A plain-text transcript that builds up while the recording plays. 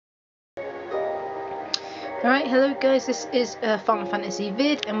Alright, hello guys, this is a Final Fantasy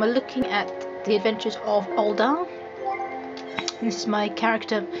vid and we're looking at the adventures of Ul'dah. This is my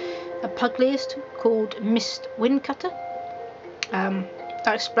character, a pugliest called Mist Windcutter. I'll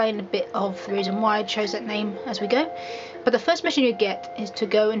explain a bit of the reason why I chose that name as we go. But the first mission you get is to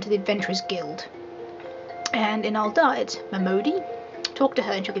go into the Adventurers Guild. And in Ul'dah it's Mamodi. Talk to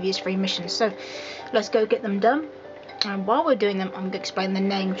her and she'll give you 3 missions. So let's go get them done. And while we're doing them, I'm going to explain the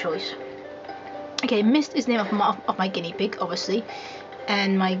name choice. Okay, Mist is named after my guinea pig, obviously,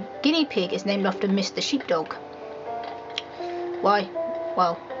 and my guinea pig is named after Mist the sheepdog. Why?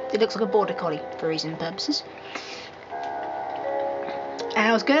 Well, it looks like a border collie for reason purposes. And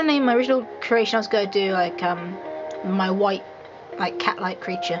I was going to name my original creation, I was going to do like my white, like cat-like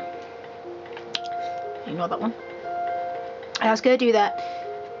creature. Ignore that one. And I was going to do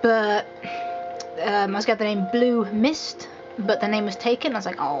that, but I was going to name Blue Mist, but the name was taken. I was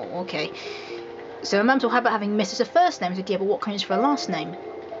like, oh, okay. So my mum's all about having Mist as a first name. I said, yeah, but what comes for a last name?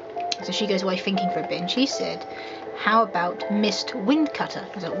 So she goes away thinking for a bit, and she said, how about Mist Windcutter?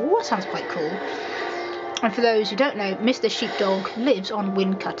 I was like, well, that sounds quite cool. And for those who don't know, Mist the sheepdog lives on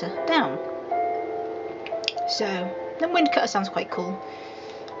Windcutter Down. So the Windcutter sounds quite cool.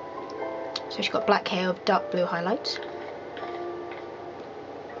 So she's got black hair with dark blue highlights.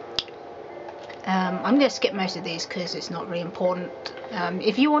 I'm going to skip most of these because it's not really important.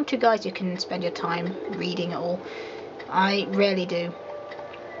 If you want to, guys, you can spend your time reading it all. I rarely do.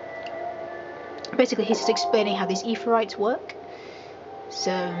 Basically, he's just explaining how these aetherites work.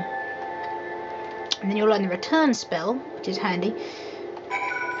 So, and then you'll learn the return spell, which is handy.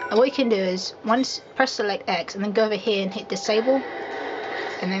 And what you can do is, press select X and then go over here and hit disable.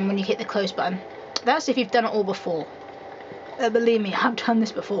 And then when you hit the close button, that's if you've done it all before. Believe me, I've done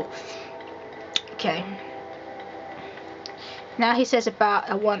this before. Okay. Now he says about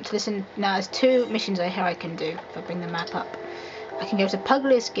I want to listen. Now there's 2 missions here I can do if I bring the map up. I can go to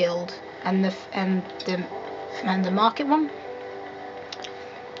Pugliest Guild and the market one.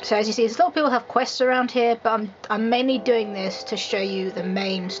 So as you see, there's a lot of people have quests around here, but I'm mainly doing this to show you the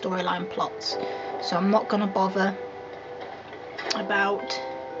main storyline plots. So I'm not gonna bother about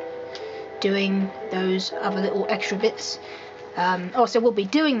doing those other little extra bits. Also, we'll be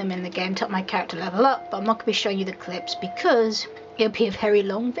doing them in the game to help my character level up, but I'm not going to be showing you the clips because it'll be a very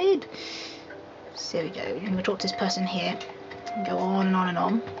long vid. So there we go. I'm going to talk to this person here and go on and on and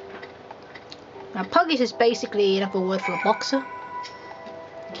on. Now, Puggies is basically another word for a boxer.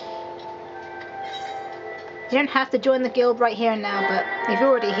 You don't have to join the guild right here and now, but if you're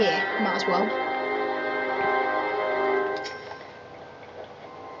already here, might as well.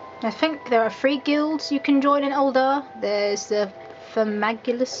 I think there are 3 guilds you can join in Ul'dah. There's the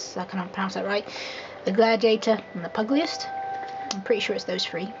Famagulus, I cannot pronounce that right, the Gladiator, and the Pugliest. I'm pretty sure it's those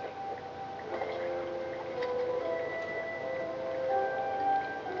 3.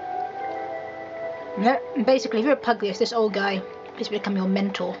 And basically, if you're a Pugliest, this old guy is to become your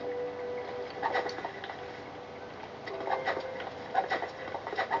mentor.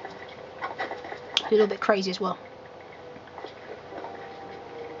 He's a little bit crazy as well.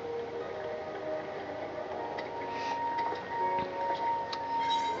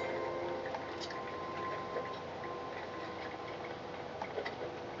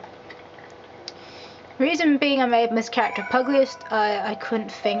 Reason being I made this character Pugliest, I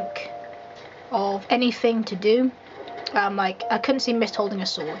couldn't think of anything to do. Like, I couldn't see Mist holding a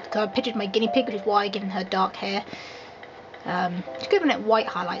sword. Because I pictured my guinea pig, which is why, given her dark hair. Just giving it white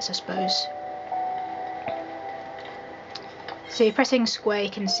highlights, I suppose. So you're pressing square,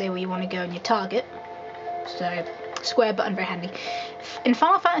 you can see where you want to go in your target. So, square button, very handy. In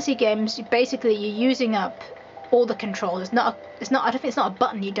Final Fantasy games, basically you're using up all the controls. I don't think it's not a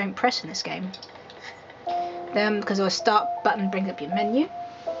button you don't press in this game. Because the start button brings up your menu.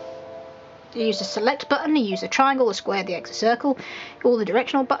 You use the select button, you use the triangle, the square, the X, the circle. All the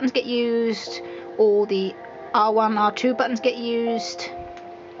directional buttons get used. All the R1, R2 buttons get used.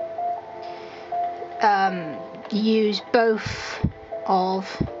 You use both of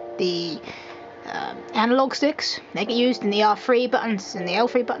the analog sticks. They get used, and the R3 buttons and the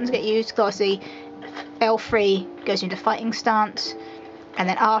L3 buttons get used. Because obviously L3 goes into fighting stance, and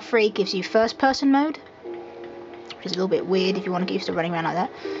then R3 gives you first person mode. Which is a little bit weird if you want to get used to running around like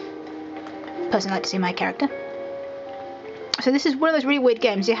that. Personally, I like to see my character. So this is one of those really weird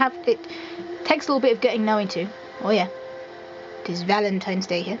games. It takes a little bit of getting knowing to. Oh yeah, it is Valentine's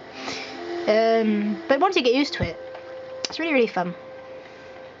Day here. But once you get used to it, it's really, really fun.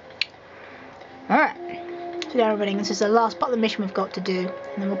 Alright, so now we're running. This is the last part of the mission we've got to do.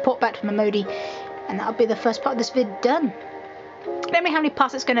 And then we'll port back to Mamodi, and that'll be the first part of this vid done. not remember how many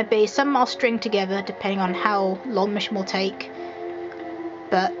parts it's going to be. Some I'll string together depending on how long the mission will take.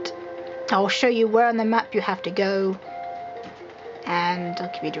 But I'll show you where on the map you have to go. And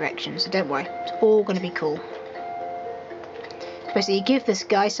I'll give you directions, so don't worry. It's all going to be cool. Basically, you give this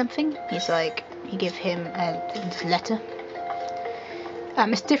guy something. He's like, you give him a letter.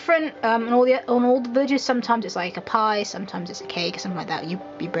 It's different on all the villages. Sometimes it's like a pie, sometimes it's a cake, or something like that. You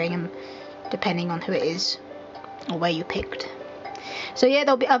bring him depending on who it is or where you picked. So yeah,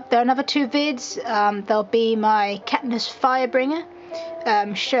 there are another 2 vids. There'll be my Katniss Firebringer,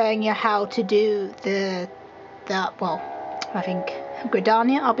 showing you how to do the well, I think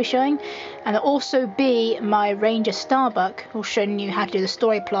Gridania I'll be showing, and there'll also be my Ranger Starbuck, who's showing you how to do the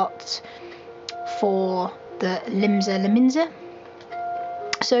story plots for the Limsa.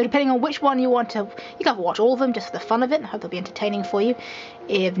 So depending on which one you want to, you can watch all of them just for the fun of it. I hope they'll be entertaining for you.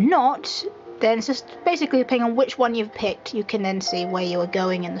 If not, then it's just basically depending on which one you've picked, you can then see where you are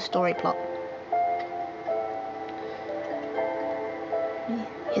going in the story plot.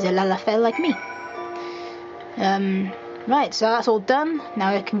 He's a Lalafell like me. Right, so that's all done. Now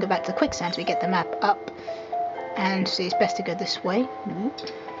I can go back to the quicksand so we get the map up. And see, it's best to go this way.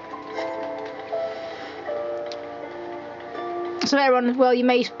 So everyone, well, you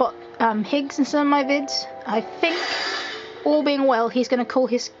may spot Higgs in some of my vids. I think, all being well, he's going to call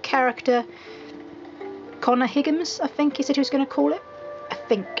his character Connor Higgins, I think he said he was going to call it. I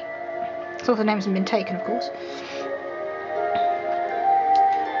think. Some of the names have been taken, of course.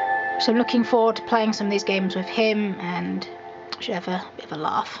 So I'm looking forward to playing some of these games with him, and I should have a bit of a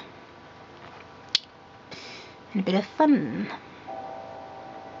laugh. And a bit of fun.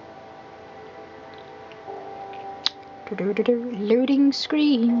 Loading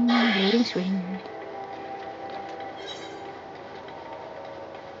screen, loading screen.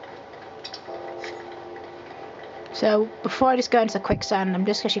 So before I just go into the quicksand, I'm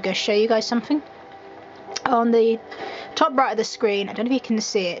just actually going to show you guys something. On the top right of the screen, I don't know if you can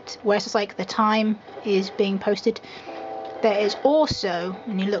see it, where it's just like the time is being posted. There is also,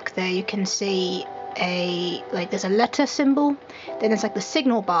 when you look there, you can see there's a letter symbol. Then there's like the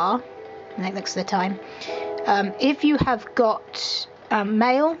signal bar, and that looks at the time. If you have got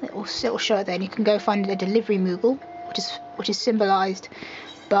mail, it will show it there, and you can go find a delivery moogle, which is symbolised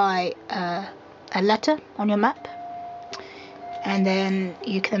by a letter on your map, and then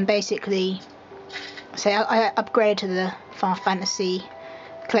you can basically say I upgraded to the Final Fantasy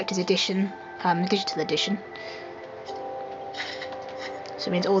Collector's Edition, digital edition. So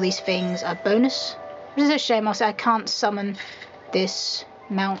it means all these things are bonus, which is a shame. I'll say I can't summon this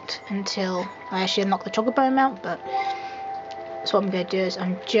mount until I actually unlock the Chocobo mount, but so what I'm going to do is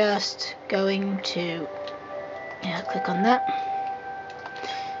I'm just going to click on that.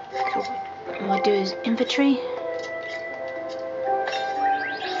 What I do is inventory.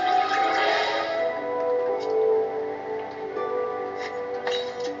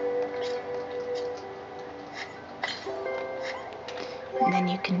 And then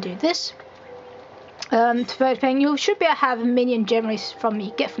you can do this. You should be able to have a minion generally from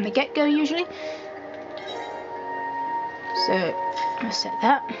the get-go usually. So I'm gonna set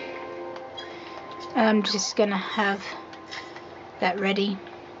that. I'm just gonna have that ready.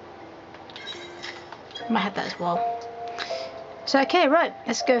 Might have that as well. So okay, right,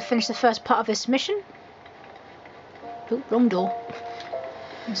 let's go finish the first part of this mission. Oh, wrong door.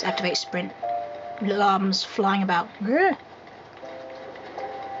 Let's activate sprint. Little arms flying about.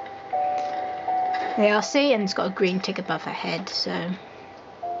 Yeah, I'll see, and it's got a green tick above her head, so.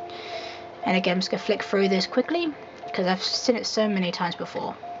 And again, I'm just gonna flick through this quickly because I've seen it so many times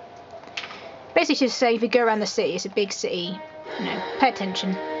before. Basically, just say if you go around the city, it's a big city, pay attention,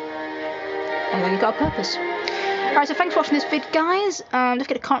 and then you've got a purpose. Alright, so thanks for watching this vid, guys. Don't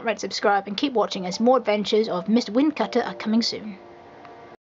forget to comment, rate, subscribe, and keep watching as more adventures of Mr. Windcutter are coming soon.